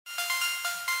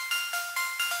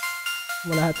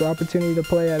When I had the opportunity to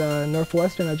play at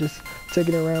Northwestern, I just took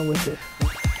it around with it.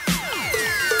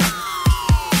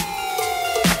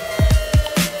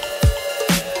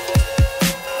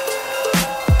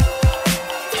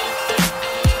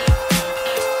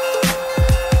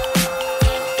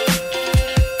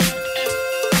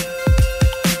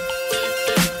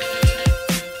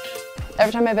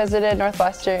 Every time I visited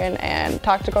Northwestern and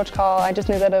talked to Coach Call, I just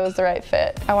knew that it was the right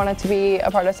fit. I wanted to be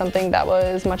a part of something that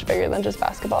was much bigger than just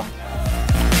basketball.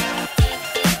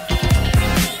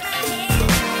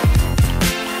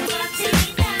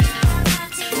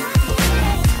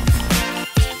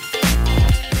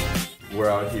 We're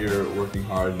out here working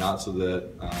hard, not so that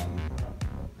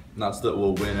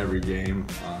we'll win every game,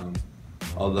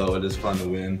 although it is fun to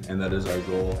win, and that is our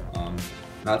goal.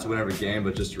 Not to win every game,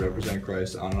 but just to represent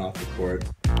Christ on and off the court.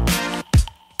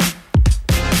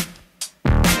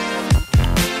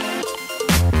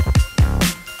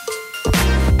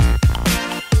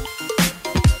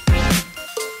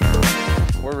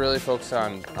 We're really focused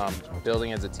on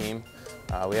building as a team.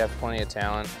 We have plenty of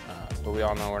talent, but we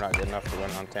all know we're not good enough to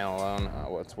win on talent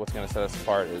alone. What's going to set us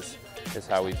apart is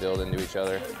how we build into each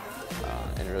other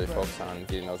and really focus on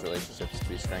getting those relationships to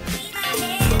be strengthened.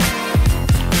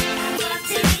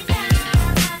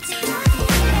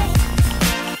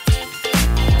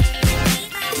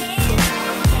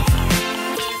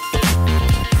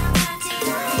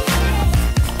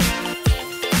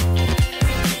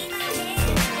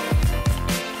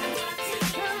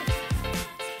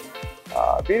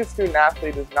 Being a student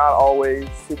athlete is not always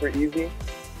super easy.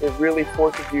 It really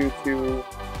forces you to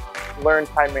learn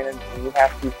time management. You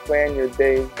have to plan your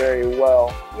days very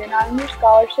well. You're not in your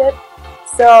scholarship,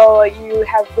 so you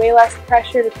have way less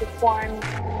pressure to perform.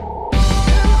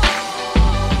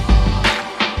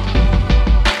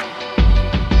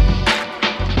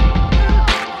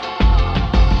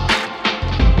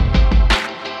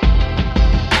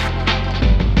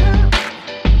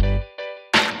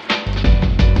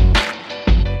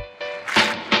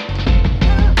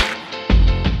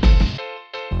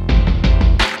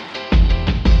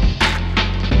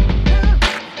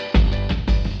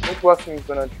 Northwestern's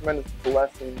been a tremendous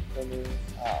blessing for me.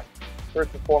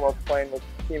 First and foremost, playing with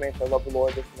teammates I love the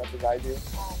Lord just as much as I do.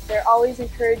 They're always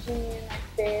encouraging me in my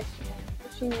faith and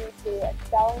pushing me to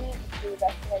excel in it and do the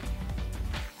best that I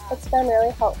can. It's been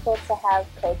really helpful to have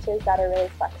coaches that are really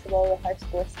flexible with our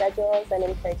school schedules and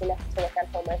encouraging us to work on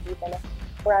homework even if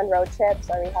we're on road trips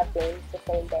or we have games the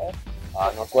same day.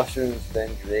 Northwestern's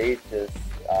been great,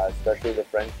 especially the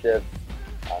friendships.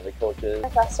 The coaches.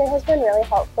 Northwestern has been really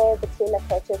helpful, the team of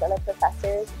coaches and the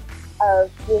professors,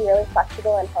 of being really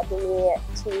flexible and helping me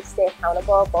to stay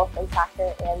accountable both in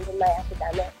soccer and in my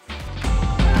academics.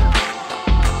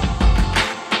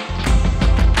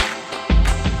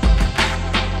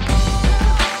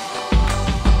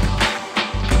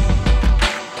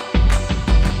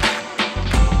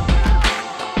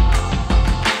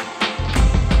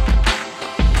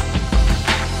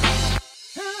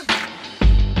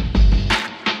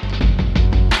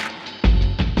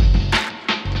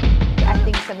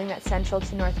 Something that's central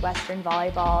to Northwestern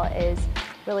volleyball is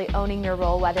really owning your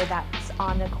role, whether that's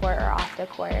on the court or off the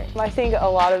court. I think a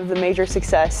lot of the major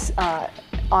success on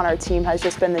our team has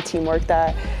just been the teamwork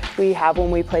that we have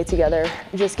when we play together.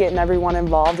 Just getting everyone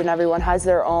involved, and everyone has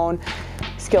their own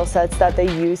skill sets that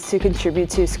they use to contribute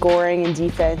to scoring and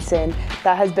defense, and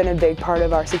that has been a big part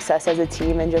of our success as a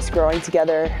team and just growing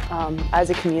together as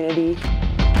a community.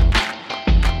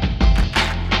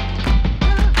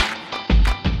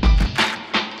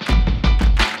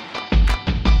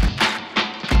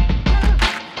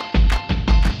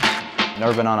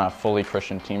 Never been on a fully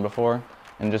Christian team before,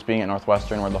 and just being at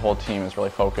Northwestern where the whole team is really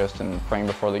focused and praying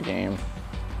before the game,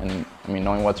 and I mean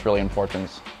knowing what's really important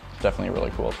is definitely a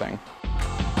really cool thing.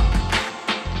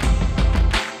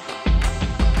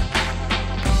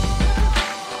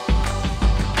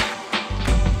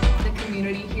 The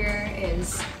community here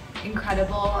is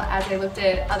incredible. As I looked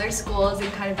at other schools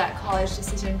and kind of that college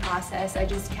decision process, I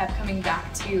just kept coming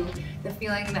back to the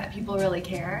feeling that people really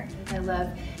care. I love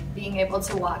being able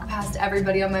to walk past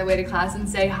everybody on my way to class and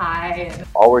say hi.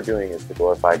 All we're doing is to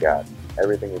glorify God.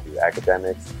 Everything we do,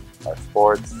 academics, our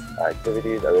sports, our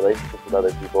activities, our relationships with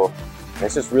other people. And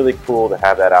it's just really cool to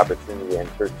have that opportunity, and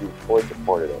church is fully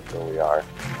supported us where we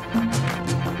are.